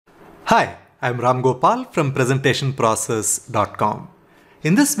Hi, I'm Ramgopal from presentationprocess.com.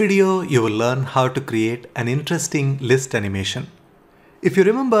 In this video, you will learn how to create an interesting list animation. If you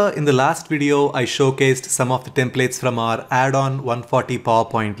remember, in the last video, I showcased some of the templates from our add-on 140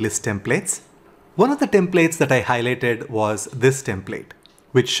 PowerPoint list templates. One of the templates that I highlighted was this template,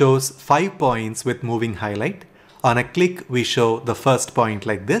 which shows 5 points with moving highlight. On a click, we show the first point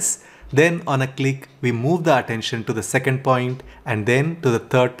like this. Then on a click, we move the attention to the second point and then to the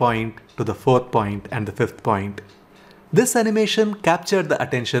third point, to the fourth point and the fifth point. This animation captured the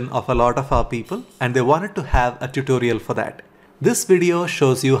attention of a lot of our people and they wanted to have a tutorial for that. This video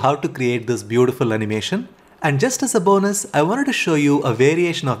shows you how to create this beautiful animation. And just as a bonus, I wanted to show you a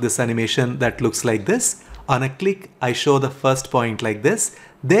variation of this animation that looks like this. On a click, I show the first point like this.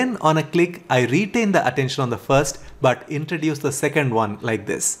 Then on a click, I retain the attention on the first but introduce the second one like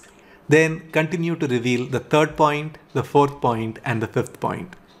this. Then continue to reveal the third point, the fourth point and the fifth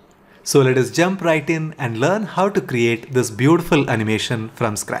point. So let us jump right in and learn how to create this beautiful animation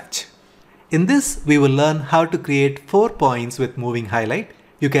from scratch. In this, we will learn how to create 4 points with moving highlight.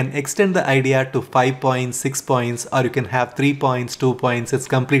 You can extend the idea to 5 points, 6 points, or you can have 3 points, 2 points. It's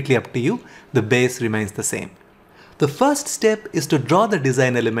completely up to you. The base remains the same. The first step is to draw the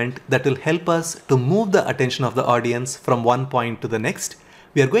design element that will help us to move the attention of the audience from one point to the next.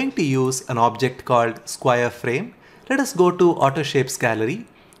 We are going to use an object called square frame. Let us go to Auto Shapes Gallery.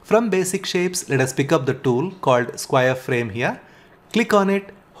 From basic shapes, let us pick up the tool called square frame here. Click on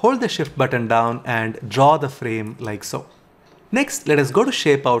it, hold the shift button down and draw the frame like so. Next, let us go to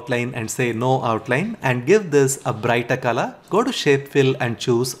shape outline and say no outline and give this a brighter color. Go to shape fill and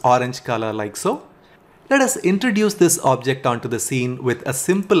choose orange color like so. Let us introduce this object onto the scene with a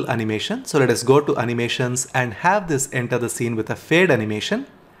simple animation. So let us go to animations and have this enter the scene with a fade animation.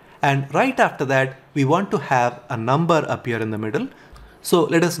 And right after that, we want to have a number appear in the middle. So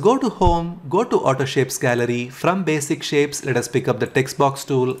let us go to home, go to Auto Shapes Gallery. From basic shapes, let us pick up the text box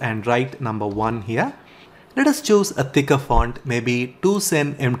tool and write number 1 here. Let us choose a thicker font, maybe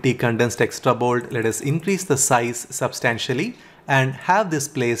 2cm MT condensed extra bold. Let us increase the size substantially and have this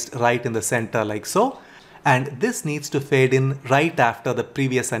placed right in the center like so. And this needs to fade in right after the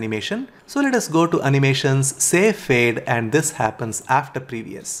previous animation. So let us go to animations, say fade, and this happens after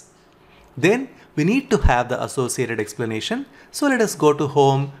previous. Then we need to have the associated explanation. So let us go to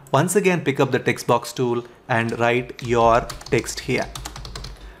home, once again pick up the text box tool and write your text here.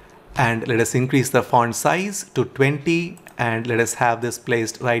 And let us increase the font size to 20 and let us have this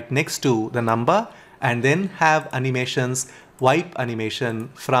placed right next to the number and then have animations, wipe animation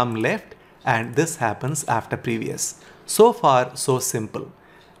from left. And this happens after previous. So far, so simple.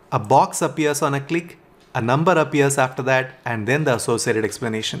 A box appears on a click, a number appears after that, and then the associated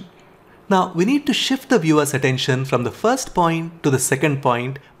explanation. Now, we need to shift the viewer's attention from the first point to the second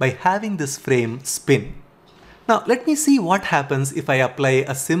point by having this frame spin. Now, let me see what happens if I apply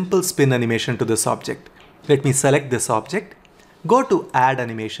a simple spin animation to this object. Let me select this object, go to Add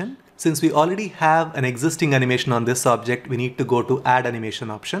Animation. Since we already have an existing animation on this object, we need to go to Add Animation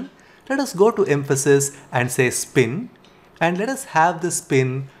option. Let us go to emphasis and say spin and let us have the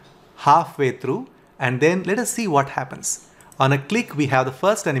spin halfway through and then let us see what happens. On a click we have the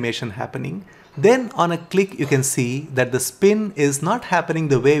first animation happening. Then on a click you can see that the spin is not happening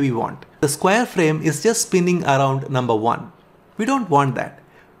the way we want. The square frame is just spinning around number 1. We don't want that.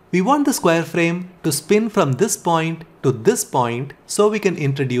 We want the square frame to spin from this point to this point so we can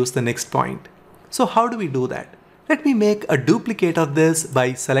introduce the next point. So how do we do that? Let me make a duplicate of this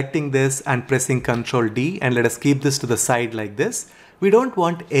by selecting this and pressing Ctrl D and let us keep this to the side like this. We don't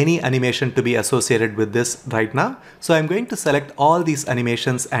want any animation to be associated with this right now. So I'm going to select all these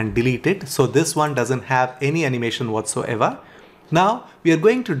animations and delete it. So this one doesn't have any animation whatsoever. Now we are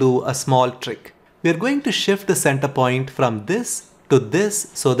going to do a small trick. We are going to shift the center point from this to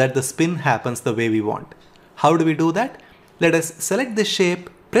this so that the spin happens the way we want. How do we do that? Let us select this shape,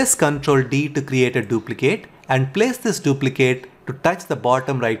 press Ctrl D to create a duplicate and place this duplicate to touch the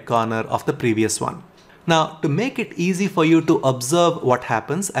bottom right corner of the previous one. Now, to make it easy for you to observe what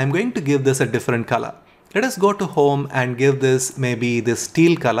happens, I'm going to give this a different color. Let us go to home and give this maybe this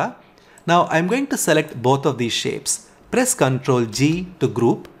teal color. Now, I'm going to select both of these shapes. Press Ctrl G to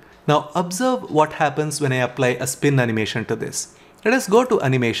group. Now, observe what happens when I apply a spin animation to this. Let us go to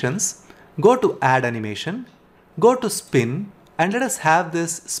animations, go to add animation, go to spin, and let us have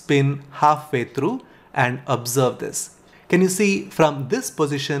this spin halfway through and observe this. Can you see from this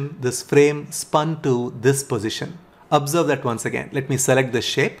position, this frame spun to this position? Observe that once again. Let me select this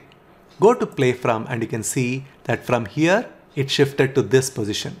shape, go to play from, and you can see that from here, it shifted to this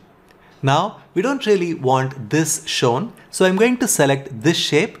position. Now, we don't really want this shown. So I'm going to select this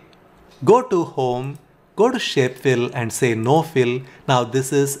shape, Go to Home, go to Shape Fill and say No Fill. Now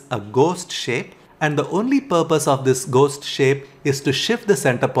this is a ghost shape, and the only purpose of this ghost shape is to shift the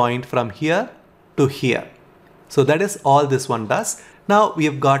center point from here to here. So that is all this one does. Now we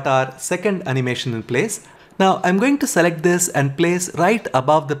have got our second animation in place. Now I'm going to select this and place right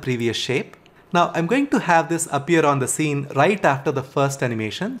above the previous shape. Now I'm going to have this appear on the scene right after the first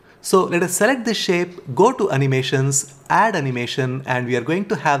animation. So let us select this shape, go to Animations, add animation, and we are going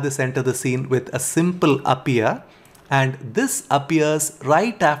to have this enter the scene with a simple appear. And this appears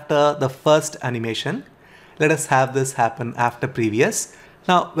right after the first animation. Let us have this happen after previous.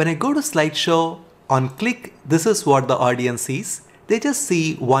 Now when I go to slideshow, on click, this is what the audience sees. They just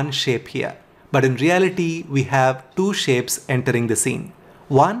see one shape here. But in reality, we have two shapes entering the scene.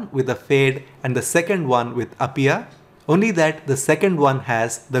 One with a fade and the second one with appear. Only that the second one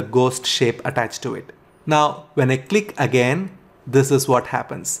has the ghost shape attached to it. Now when I click again, this is what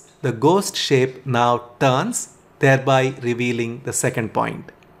happens. The ghost shape now turns, thereby revealing the second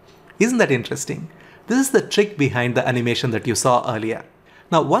point. Isn't that interesting? This is the trick behind the animation that you saw earlier.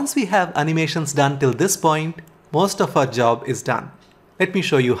 Now once we have animations done till this point, most of our job is done. Let me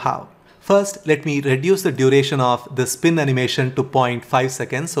show you how. First, let me reduce the duration of the spin animation to 0.5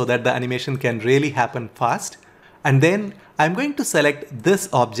 seconds so that the animation can really happen fast. And then I'm going to select this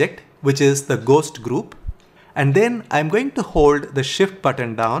object, which is the ghost group. And then I'm going to hold the shift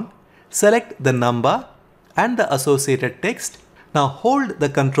button down, select the number and the associated text. Now hold the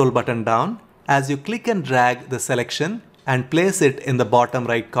control button down as you click and drag the selection and place it in the bottom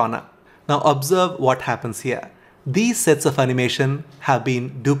right corner. Now observe what happens here. These sets of animation have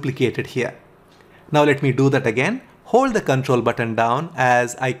been duplicated here. Now let me do that again. Hold the control button down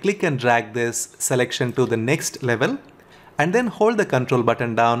as I click and drag this selection to the next level, and then hold the control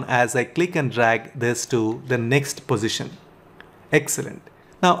button down as I click and drag this to the next position. Excellent.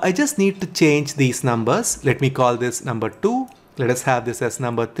 Now I just need to change these numbers. Let me call this number 2. Let us have this as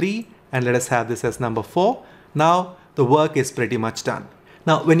number 3, and let us have this as number 4. Now the work is pretty much done.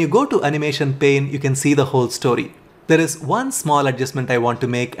 Now when you go to animation pane, you can see the whole story. There is one small adjustment I want to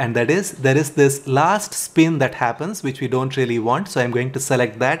make, and that is there is this last spin that happens which we don't really want. So I'm going to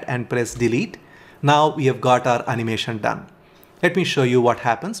select that and press delete. Now we have got our animation done. Let me show you what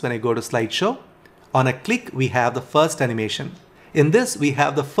happens when I go to slideshow. On a click, we have the first animation. In this, we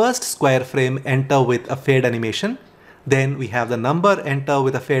have the first square frame enter with a fade animation. Then we have the number enter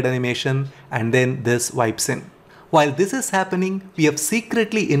with a fade animation, and then this wipes in. While this is happening, we have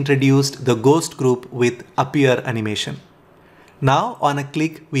secretly introduced the ghost group with appear animation. Now on a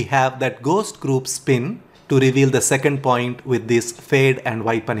click, we have that ghost group spin to reveal the second point with this fade and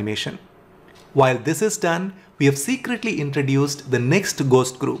wipe animation. While this is done, we have secretly introduced the next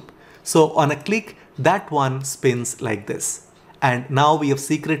ghost group. So on a click, that one spins like this. And now we have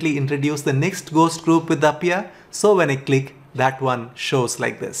secretly introduced the next ghost group with appear. So when I click, that one shows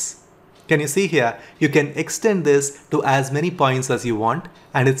like this. Can you see here? You can extend this to as many points as you want,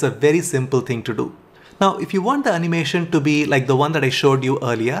 and it's a very simple thing to do. Now, if you want the animation to be like the one that I showed you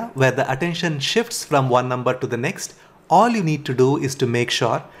earlier, where the attention shifts from one number to the next, all you need to do is to make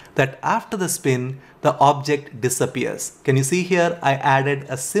sure that after the spin, the object disappears. Can you see here? I added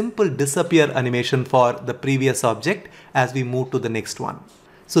a simple disappear animation for the previous object as we move to the next one.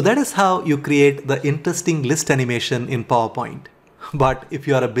 So that is how you create the interesting list animation in PowerPoint. But if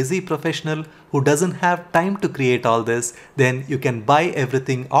you are a busy professional who doesn't have time to create all this, then you can buy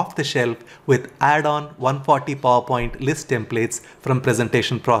everything off the shelf with add-on 140 PowerPoint list templates from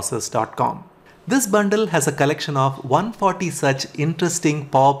presentationprocess.com. This bundle has a collection of 140 such interesting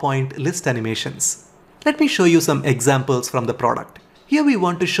PowerPoint list animations. Let me show you some examples from the product. Here we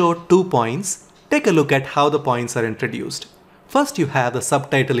want to show 2 points. Take a look at how the points are introduced. First, you have the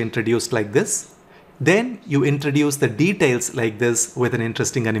subtitle introduced like this. Then you introduce the details like this with an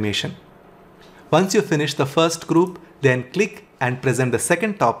interesting animation. Once you finish the first group, then click and present the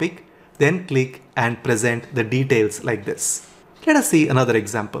second topic, then click and present the details like this. Let us see another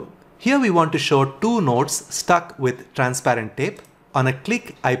example. Here we want to show 2 notes stuck with transparent tape. On a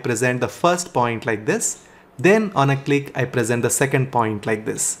click, I present the first point like this. Then on a click, I present the second point like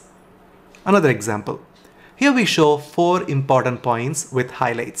this. Another example. Here we show 4 important points with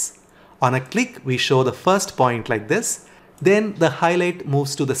highlights. On a click, we show the first point like this. Then the highlight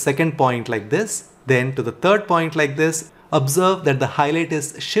moves to the second point like this. Then to the third point like this. Observe that the highlight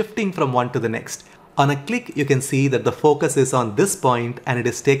is shifting from one to the next. On a click, you can see that the focus is on this point and it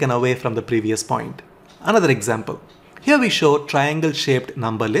is taken away from the previous point. Another example. Here we show triangle shaped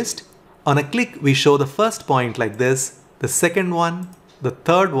number list. On a click, we show the first point like this, the second one, the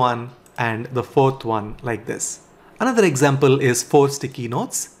third one, and the fourth one like this. Another example is 4 sticky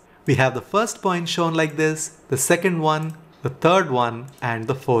notes. We have the first point shown like this, the second one, the third one, and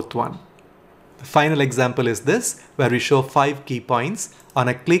the fourth one. The final example is this, where we show 5 key points. On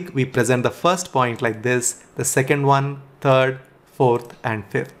a click, we present the first point like this, the second one, third, fourth, and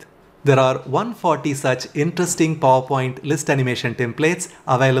fifth. There are 140 such interesting PowerPoint list animation templates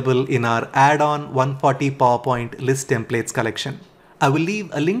available in our add-on 140 PowerPoint list templates collection. I will leave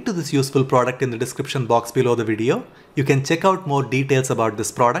a link to this useful product in the description box below the video. You can check out more details about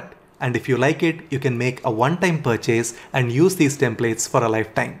this product, and if you like it, you can make a one-time purchase and use these templates for a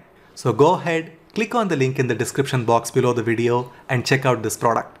lifetime. So go ahead, click on the link in the description box below the video and check out this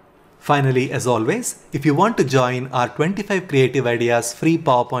product. Finally, as always, if you want to join our 25 Creative Ideas free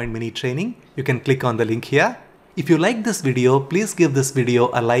PowerPoint mini training, you can click on the link here. If you like this video, please give this video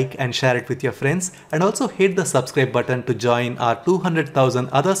a like and share it with your friends, and also hit the subscribe button to join our 200,000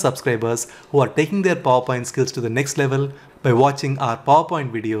 other subscribers who are taking their PowerPoint skills to the next level by watching our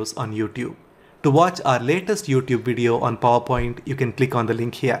PowerPoint videos on YouTube. To watch our latest YouTube video on PowerPoint, you can click on the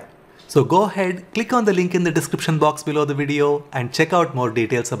link here. So go ahead, click on the link in the description box below the video and check out more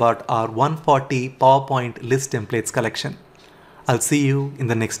details about our 140 PowerPoint list templates collection. I'll see you in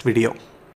the next video.